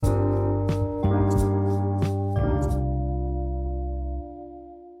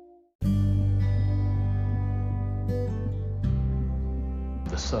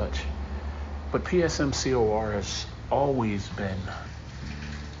PSMCOR has always been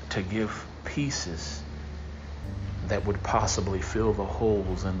to give pieces that would possibly fill the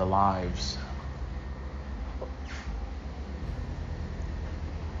holes in the lives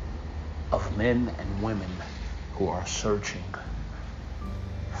of men and women who are searching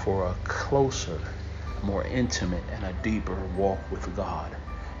for a closer, more intimate, and a deeper walk with God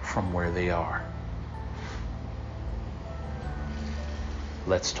from where they are.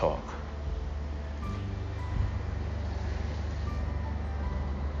 Let's talk.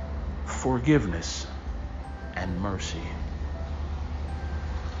 Forgiveness and mercy.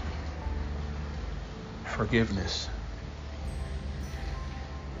 Forgiveness.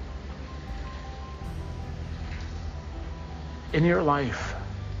 In your life,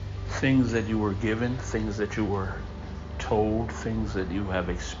 things that you were given, things that you were told, things that you have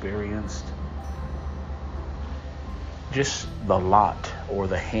experienced, just the lot or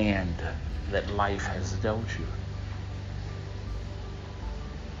the hand that life has dealt you.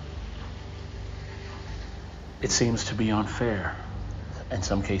 It seems to be unfair, in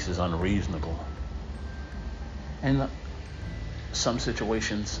some cases unreasonable. And some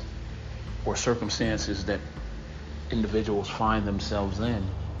situations or circumstances that individuals find themselves in,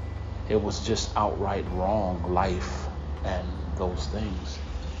 it was just outright wrong, life and those things.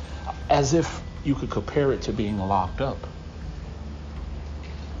 As if you could compare it to being locked up,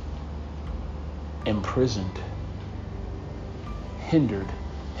 imprisoned, hindered,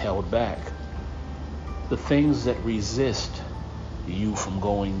 held back. The things that resist you from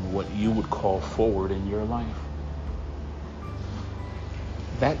going what you would call forward in your life.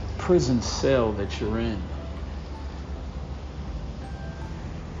 That prison cell that you're in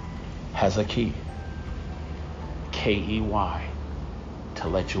has a key, K-E-Y, to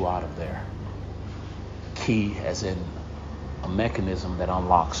let you out of there. Key as in a mechanism that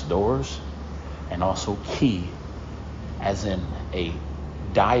unlocks doors, and also key as in a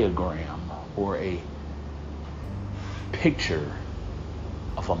diagram or a picture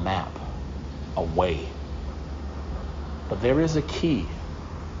of a map, a way. But there is a key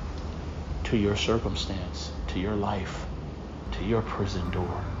to your circumstance, to your life, to your prison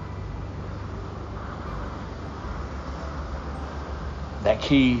door. That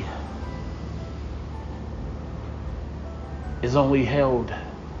key is only held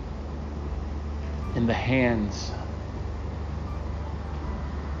in the hands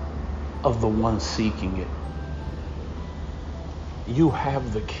of the one seeking it. You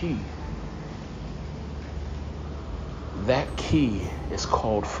have the key. That key is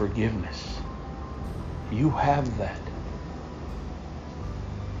called forgiveness. You have that.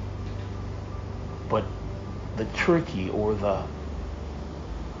 But the tricky or the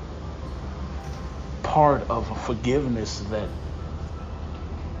part of forgiveness that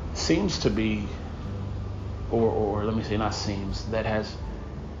seems to be, or let me say not seems, that has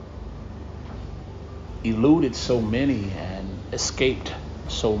eluded so many and escaped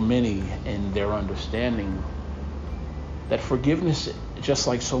so many in their understanding, that forgiveness, just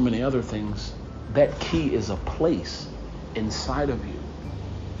like so many other things, that key is a place inside of you.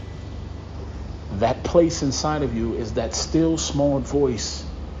 That place inside of you is that still small voice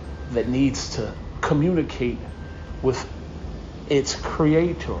that needs to communicate with its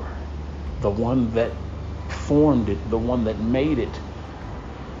creator, the one that formed it, the one that made it.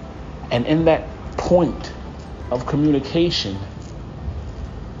 And in that point of communication,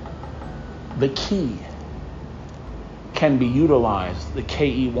 the key can be utilized, the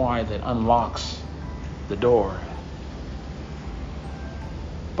K-E-Y that unlocks the door.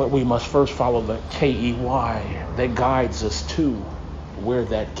 But we must first follow the K-E-Y that guides us to where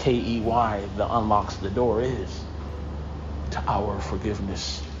that K-E-Y that unlocks the door is, to our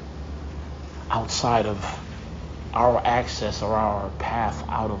forgiveness, outside of our access or our path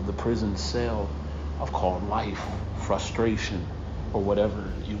out of the prison cell of called life, frustration, or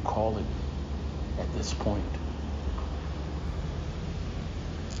whatever you call it at this point.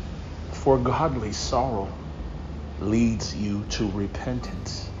 For godly sorrow leads you to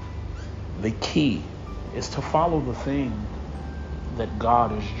repentance. The key is to follow the thing that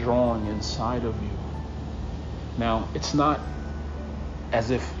God is drawing inside of you. Now, it's not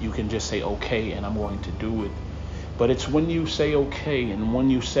as if you can just say, okay, and I'm going to do it. But it's when you say okay and when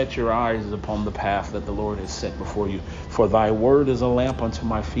you set your eyes upon the path that the Lord has set before you. For thy word is a lamp unto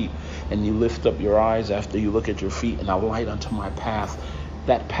my feet, and you lift up your eyes after you look at your feet, and a light unto my path.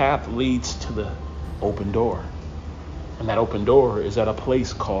 That path leads to the open door. And that open door is at a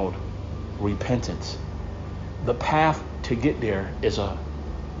place called repentance. The path to get there is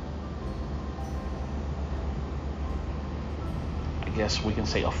guess we can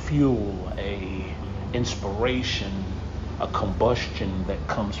say, a fuel, a inspiration, a combustion that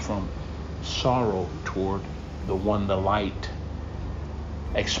comes from sorrow toward the one the light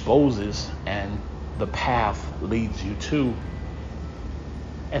exposes and the path leads you to,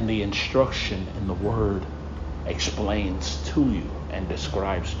 and the instruction in the word explains to you and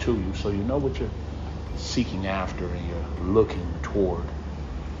describes to you, so you know what you're seeking after and you're looking toward.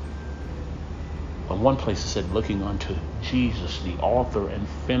 In one place it said, looking unto Jesus, the author and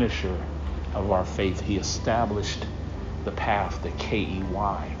finisher of our faith. He established the path, the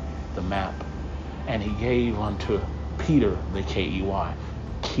K-E-Y, the map. And he gave unto Peter, the K-E-Y,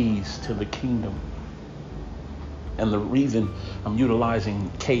 keys to the kingdom. And the reason I'm utilizing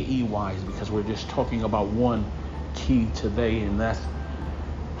K-E-Y is because we're just talking about one key today, and that's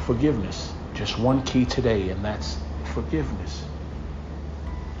forgiveness. Just one key today, and that's forgiveness.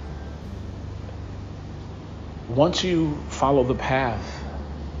 Once you follow the path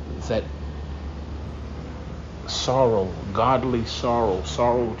that sorrow, godly sorrow,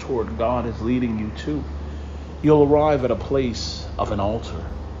 sorrow toward God is leading you to, you'll arrive at a place of an altar.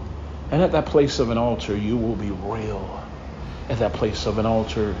 And at that place of an altar, you will be real. At that place of an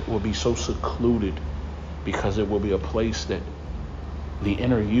altar, it will be so secluded because it will be a place that the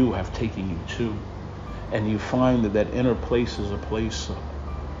inner you have taken you to. And you find that that inner place is a place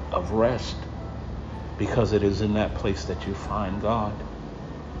of rest, because it is in that place that you find God,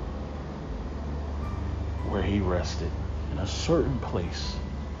 where he rested in a certain place.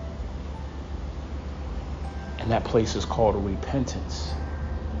 And that place is called repentance.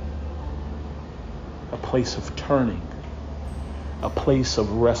 A place of turning, a place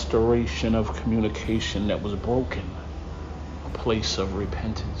of restoration of communication that was broken, a place of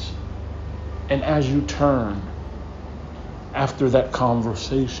repentance. And as you turn after that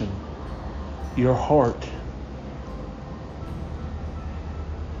conversation, your heart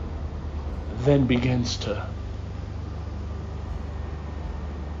then begins to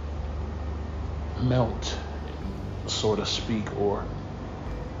melt, so to speak, or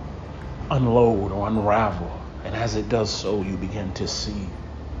unload or unravel. And as it does so, you begin to see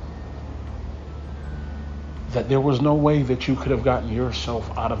that there was no way that you could have gotten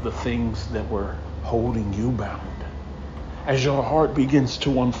yourself out of the things that were holding you bound. As your heart begins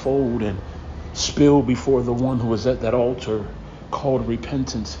to unfold and spill before the one who is at that altar called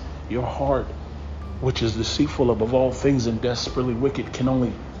repentance, your heart, which is deceitful above all things and desperately wicked, can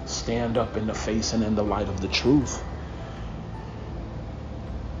only stand up in the face and in the light of the truth.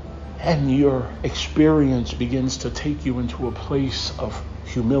 And your experience begins to take you into a place of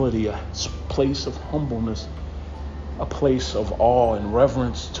humility, a place of humbleness, a place of awe and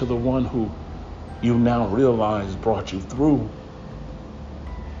reverence to the one who you now realize brought you through.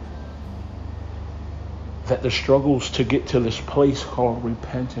 That the struggles to get to this place called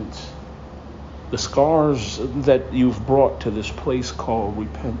repentance, the scars that you've brought to this place called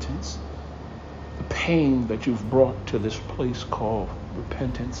repentance, the pain that you've brought to this place called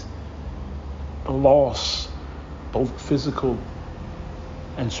repentance, the loss, both physical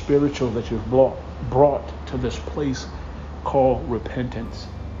and spiritual, that you've brought to this place called repentance,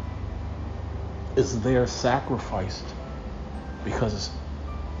 is there sacrificed, because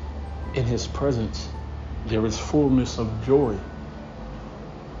in his presence there is fullness of joy.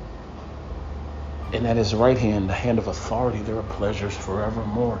 And at his right hand, the hand of authority, there are pleasures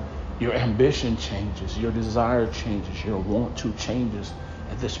forevermore. Your ambition changes, your desire changes, your want to changes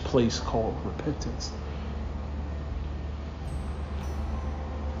at this place called repentance.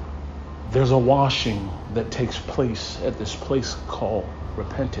 There's a washing that takes place at this place called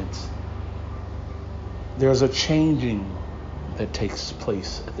repentance. There's a changing that takes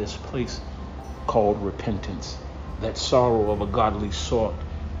place at this place called repentance. That sorrow of a godly sort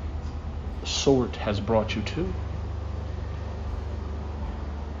has brought you to.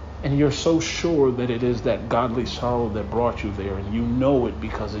 And you're so sure that it is that godly sorrow that brought you there, and you know it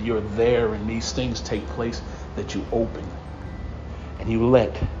because you're there and these things take place, that you open and you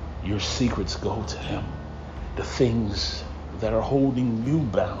let your secrets go to him. The things that are holding you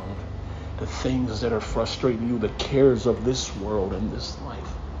bound, the things that are frustrating you, the cares of this world and this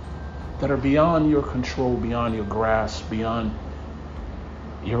life that are beyond your control, beyond your grasp, beyond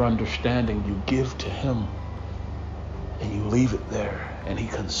your understanding, you give to him and you leave it there, and he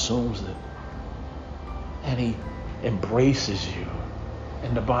consumes it and he embraces you.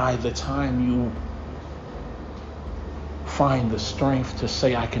 And by the time you find the strength to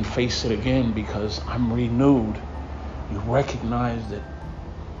say, I can face it again because I'm renewed, you recognize that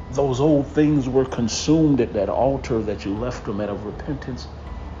those old things were consumed at that altar that you left them at, of repentance.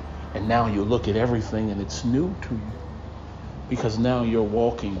 And now you look at everything and it's new to you because now you're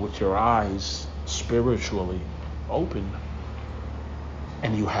walking with your eyes spiritually open,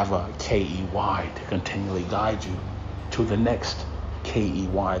 and you have a KEY to continually guide you to the next KEY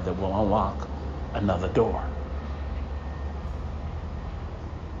that will unlock another door.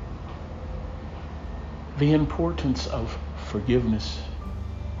 The importance of forgiveness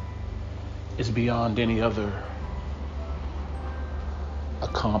is beyond any other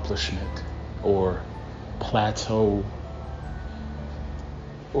accomplishment or plateau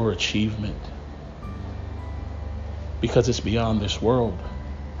or achievement, because it's beyond this world.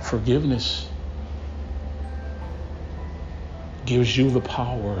 Forgiveness gives you the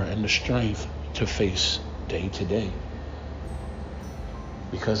power and the strength to face day to day,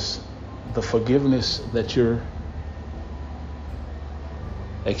 because the forgiveness that you're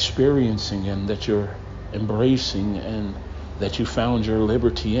experiencing and that you're embracing and that you found your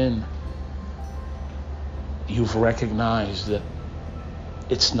liberty in, you've recognized that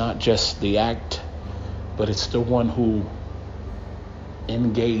it's not just the act, but it's the one who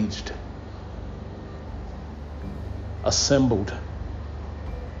engaged, assembled,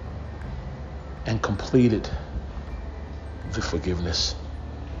 and completed the forgiveness,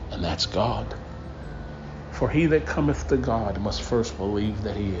 and that's God. For he that cometh to God must first believe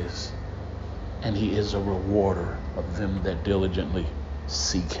that he is, and he is a rewarder of them that diligently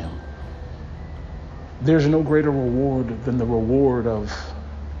seek him. There's no greater reward than the reward of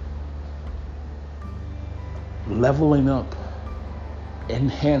leveling up,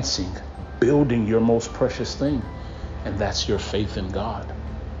 enhancing, building your most precious thing, and that's your faith in God.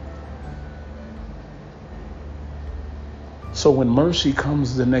 So when mercy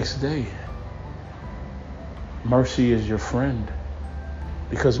comes the next day, mercy is your friend,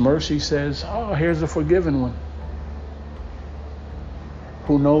 because mercy says, oh, here's a forgiven one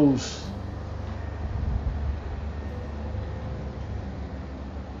who knows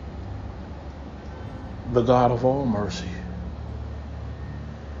the God of all mercy,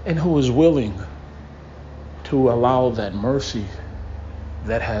 and who is willing to allow that mercy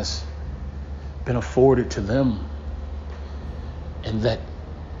that has been afforded to them and that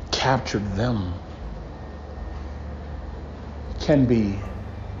captured them can be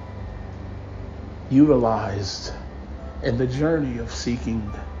utilized in the journey of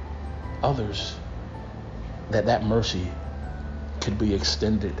seeking others, that mercy could be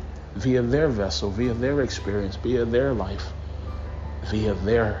extended via their vessel, via their experience, via their life, via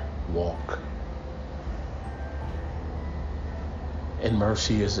their walk. And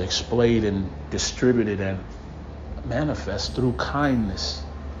mercy is displayed and distributed and manifest through kindness.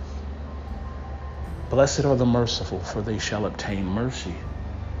 Blessed are the merciful, for they shall obtain mercy.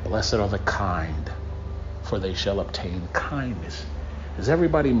 Blessed are the kind, for they shall obtain kindness. Is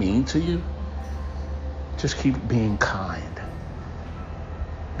everybody mean to you? Just keep being kind,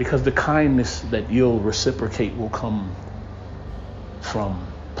 because the kindness that you'll reciprocate will come from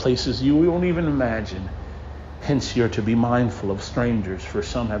places you won't even imagine. Hence, you're to be mindful of strangers, for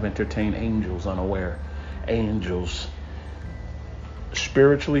some have entertained angels unaware. Angels,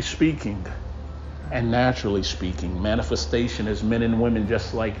 spiritually speaking and naturally speaking, manifestation as men and women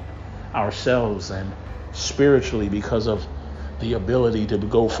just like ourselves, and spiritually because of the ability to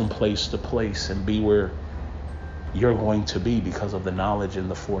go from place to place and be where you're going to be because of the knowledge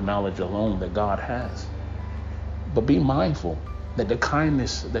and the foreknowledge alone that God has. But be mindful that the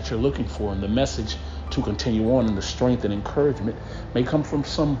kindness that you're looking for and the message to continue on and the strength and encouragement may come from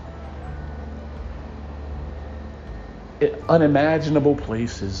some unimaginable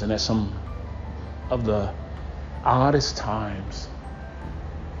places and at some of the oddest times.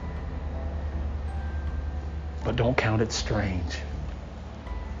 But don't count it strange,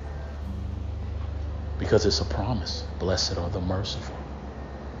 because it's a promise. Blessed are the merciful.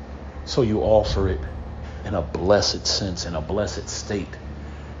 So you offer it in a blessed sense, in a blessed state,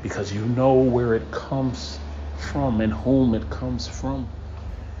 because you know where it comes from and whom it comes from.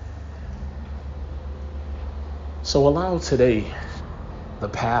 So allow today the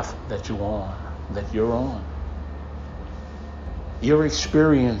path that you're on, your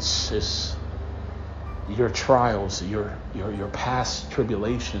experiences, your trials, your past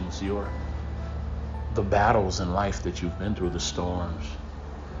tribulations, the battles in life that you've been through, the storms.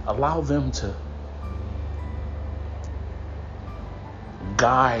 Allow them to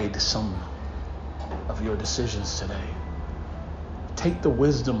guide some of your decisions today. Take the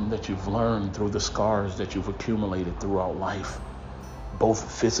wisdom that you've learned through the scars that you've accumulated throughout life,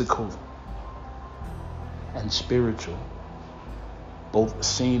 both physical and spiritual, both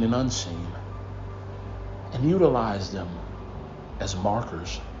seen and unseen, and utilize them as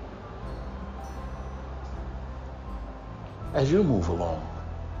markers as you move along.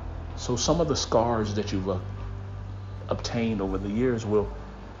 So some of the scars that you've obtained over the years will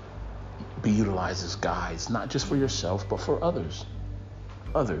be utilized as guides, not just for yourself, but for others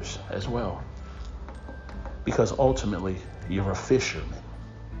as well. Because ultimately, you're a fisherman.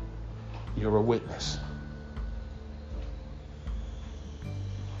 You're a witness.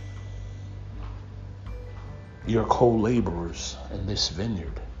 You're co-laborers in this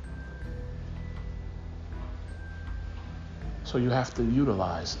vineyard. So you have to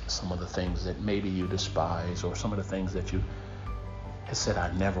utilize some of the things that maybe you despise, or some of the things that you have said,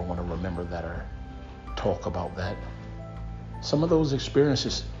 I never want to remember that or talk about that. Some of those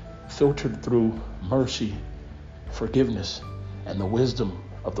experiences filtered through mercy, forgiveness, and the wisdom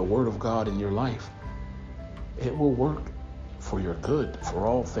of the Word of God in your life. It will work for your good, for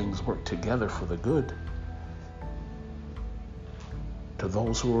all things work together for the good. To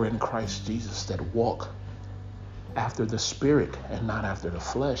those who are in Christ Jesus, that walk after the Spirit and not after the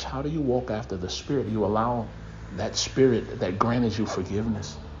flesh. How do you walk after the Spirit? You allow that Spirit that granted you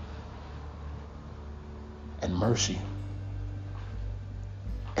forgiveness and mercy,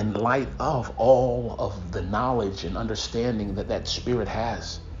 in light of all of the knowledge and understanding that that Spirit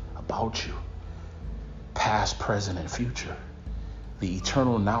has about you, past, present, and future. The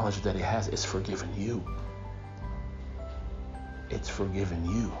eternal knowledge that it has is forgiven you. It's forgiven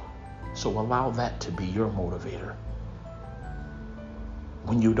you. So allow that to be your motivator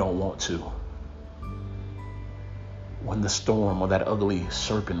when you don't want to. When the storm or that ugly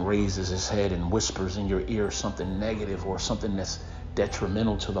serpent raises his head and whispers in your ear something negative or something that's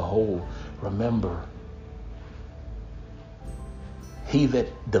detrimental to the whole, remember, he that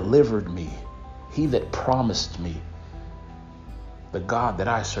delivered me, he that promised me, the God that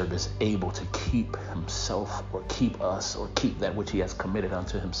I serve is able to keep himself, or keep us, or keep that which he has committed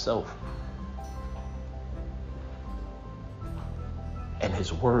unto himself. And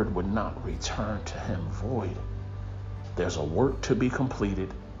his word would not return to him void. There's a work to be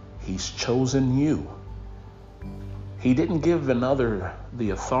completed. He's chosen you. He didn't give another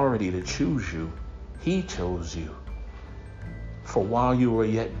the authority to choose you. He chose you. For while you were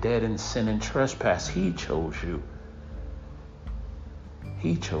yet dead in sin and trespass, he chose you.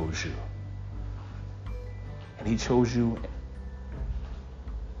 He chose you. And he chose you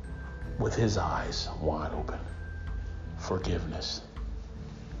with his eyes wide open. Forgiveness.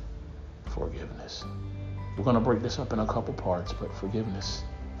 Forgiveness. We're going to break this up in a couple parts, but forgiveness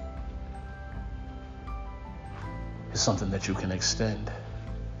is something that you can extend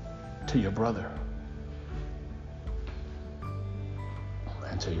to your brother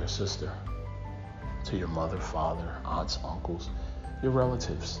and to your sister, to your mother, father, aunts, uncles, your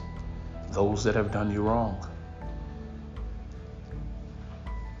relatives, those that have done you wrong.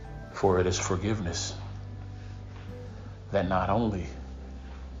 For it is forgiveness that not only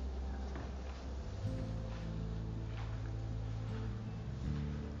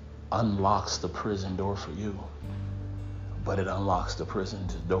unlocks the prison door for you, but it unlocks the prison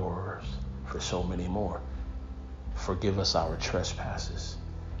doors for so many more. Forgive us our trespasses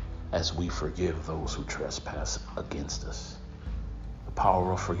as we forgive those who trespass against us. The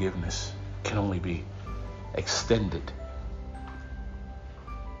power of forgiveness can only be extended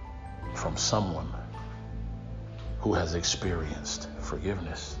from someone who has experienced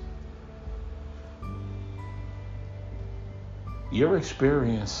forgiveness. Your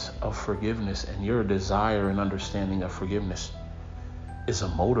experience of forgiveness and your desire and understanding of forgiveness is a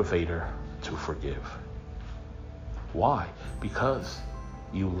motivator to forgive. Why? Because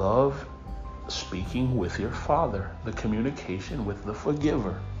you love speaking with your Father, the communication with the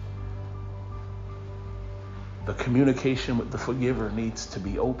forgiver. The communication with the forgiver needs to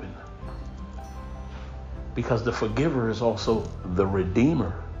be open, because the forgiver is also the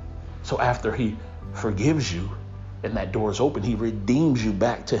redeemer. So after he forgives you and that door is open, he redeems you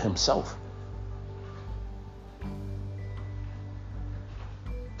back to himself.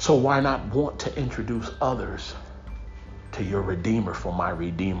 So why not want to introduce others to your Redeemer? For my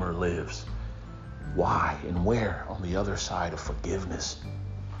Redeemer lives. Why and where? On the other side of forgiveness.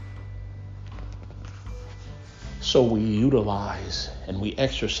 So we utilize and we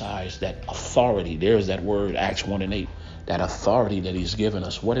exercise that authority. There's that word, Acts 1:8, that authority that he's given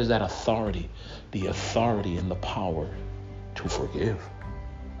us. What is that authority? The authority and the power to forgive.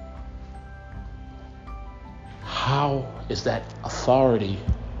 How is that authority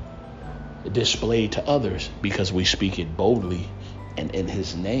displayed to others? Because we speak it boldly and in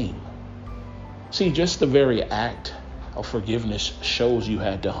his name. See, just the very act of forgiveness shows you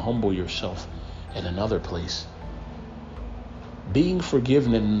had to humble yourself in another place. Being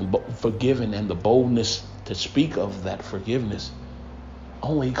forgiven and the boldness to speak of that forgiveness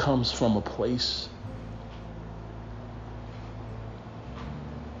only comes from a place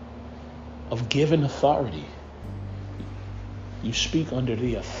of given authority. You speak under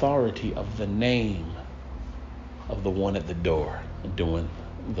the authority of the name of the one at the door doing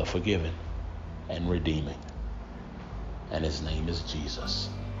the forgiving and redeeming. And his name is Jesus.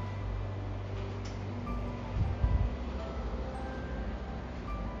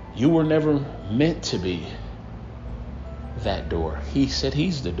 You were never meant to be that door. He said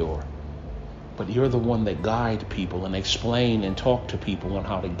he's the door. But you're the one that guide people and explain and talk to people on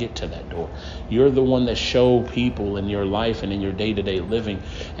how to get to that door. You're the one that show people in your life and in your day-to-day living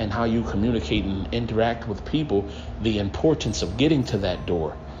and how you communicate and interact with people the importance of getting to that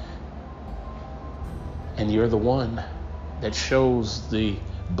door. And you're the one that shows the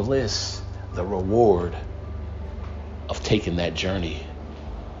bliss, the reward of taking that journey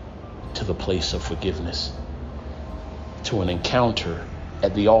to the place of forgiveness, to an encounter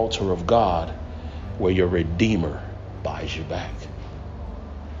at the altar of God where your Redeemer buys you back.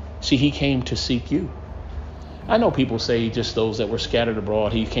 See, he came to seek you. I know people say just those that were scattered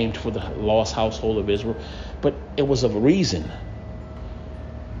abroad. He came for the lost household of Israel, but it was a reason.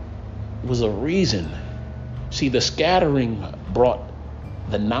 It was a reason. See, the scattering brought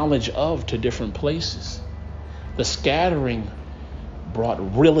the knowledge of to different places. The scattering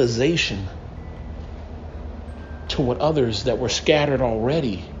brought realization to what others that were scattered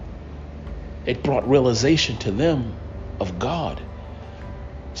already. It brought realization to them of God.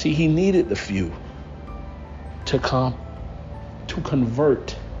 See, he needed the few to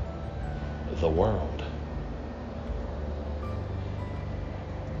convert the world.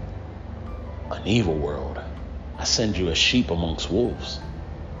 An evil world. I send you as sheep amongst wolves.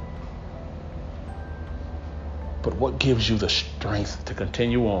 But what gives you the strength to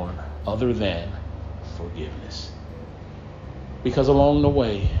continue on other than forgiveness? Because along the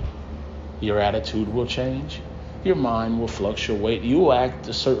way, your attitude will change. Your mind will fluctuate. You will act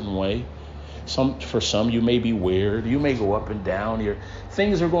a certain way. For some, you may be weird. You may go up and down.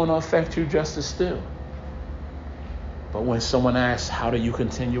 Things are going to affect you just as still. But when someone asks, how do you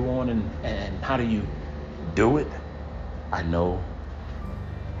continue on and how do you do it? I know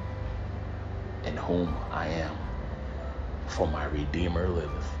in whom I am, for my Redeemer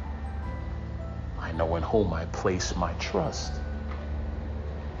liveth. I know in whom I place my trust.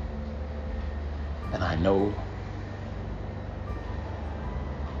 And I know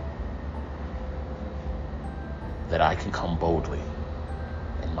that I can come boldly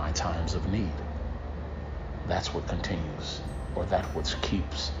in my times of need. That's what continues, or that's what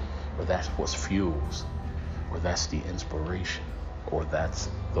keeps, or that's what fuels, or that's the inspiration, or that's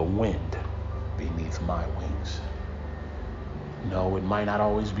the wind beneath my wings. No, it might not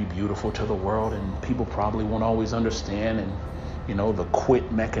always be beautiful to the world, and people probably won't always understand, and the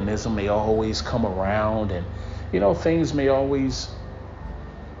quit mechanism may always come around, and things may always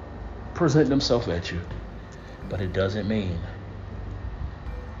present themselves at you. But it doesn't mean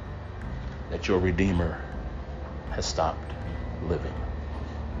that your Redeemer has stopped living.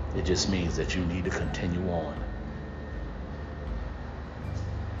 It just means that you need to continue on.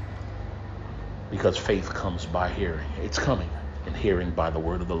 Because faith comes by hearing. It's coming. And hearing by the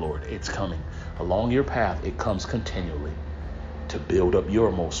word of the Lord. It's coming. Along your path, it comes continually to build up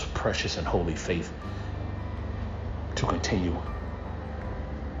your most precious and holy faith to continue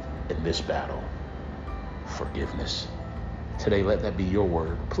in this battle. Forgiveness. Today, let that be your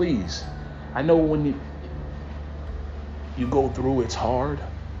word. Please. I know when you go through, it's hard.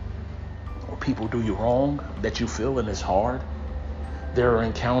 Or people do you wrong that you feel and it's hard. There are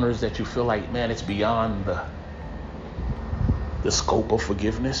encounters that you feel like, man, it's beyond the scope of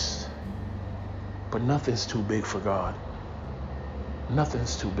forgiveness. But nothing's too big for God.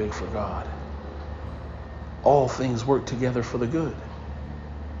 Nothing's too big for God. All things work together for the good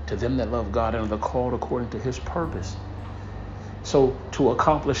to them that love God and are called according to his purpose. So to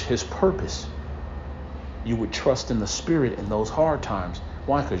accomplish his purpose, you would trust in the Spirit in those hard times.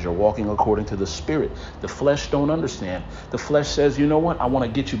 Why? Because you're walking according to the Spirit. The flesh don't understand. The flesh says, you know what? I want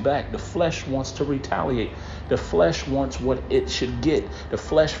to get you back. The flesh wants to retaliate. The flesh wants what it should get. The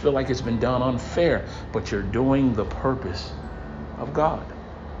flesh feel like it's been done unfair, but you're doing the purpose of God.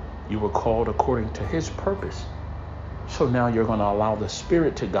 You were called according to his purpose. So now you're going to allow the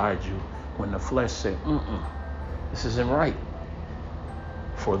Spirit to guide you when the flesh says, this isn't right.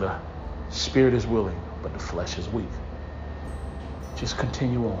 For the Spirit is willing, but the flesh is weak. Just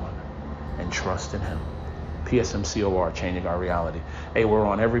continue on and trust in him. PSMCOR, changing our reality. Hey, we're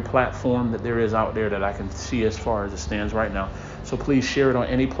on every platform that there is out there that I can see as far as it stands right now. So please share it on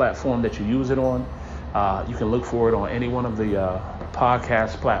any platform that you use it on. You can look for it on any one of the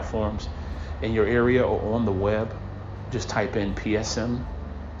podcast platforms in your area or on the web. Just type in psmc.o.r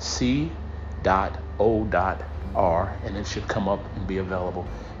and it should come up and be available.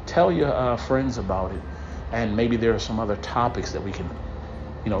 Tell your friends about it, and maybe there are some other topics that we can,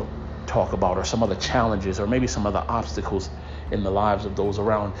 talk about, or some other challenges, or maybe some other obstacles in the lives of those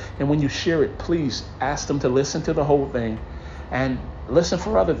around. And when you share it, please ask them to listen to the whole thing and listen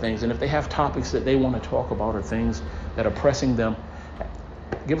for other things. And if they have topics that they want to talk about or things that are pressing them,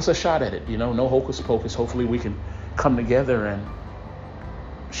 give us a shot at it. No hocus pocus. Hopefully we can come together and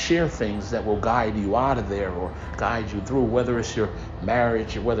share things that will guide you out of there or guide you through, whether it's your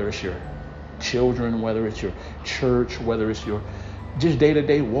marriage, or whether it's your children, whether it's your church, whether it's your just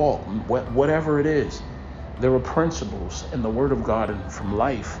day-to-day walk, whatever it is. There are principles in the Word of God and from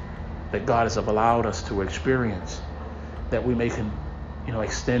life that God has allowed us to experience that we may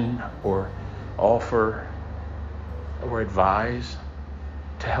extend or offer or advise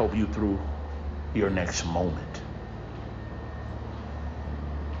to help you through your next moment.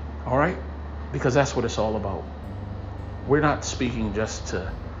 All right? Because that's what it's all about. We're not speaking just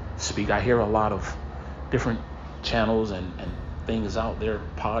to speak. I hear a lot of different channels and things out there,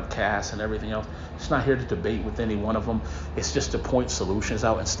 podcasts and everything else. It's not here to debate with any one of them. It's just to point solutions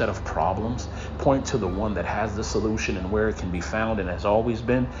out instead of problems. Point to the one that has the solution and where it can be found and has always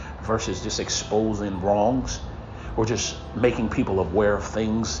been, versus just exposing wrongs or just making people aware of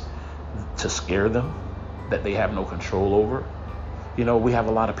things to scare them that they have no control over. We have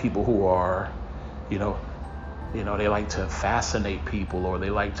a lot of people who are, they like to fascinate people, or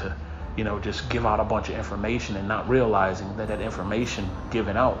they like to just give out a bunch of information and not realizing that information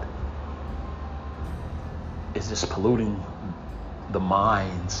given out is just polluting the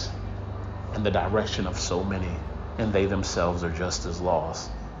minds and the direction of so many, and they themselves are just as lost.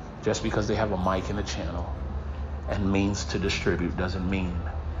 Just because they have a mic and a channel and means to distribute doesn't mean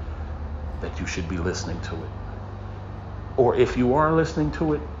that you should be listening to it. Or if you are listening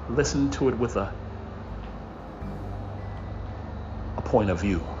to it, listen to it with a point of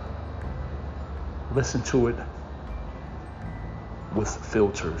view. Listen to it with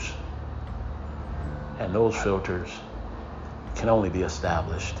filters. And those filters can only be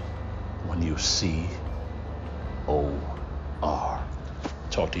established when you COR.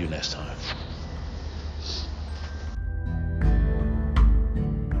 Talk to you next time.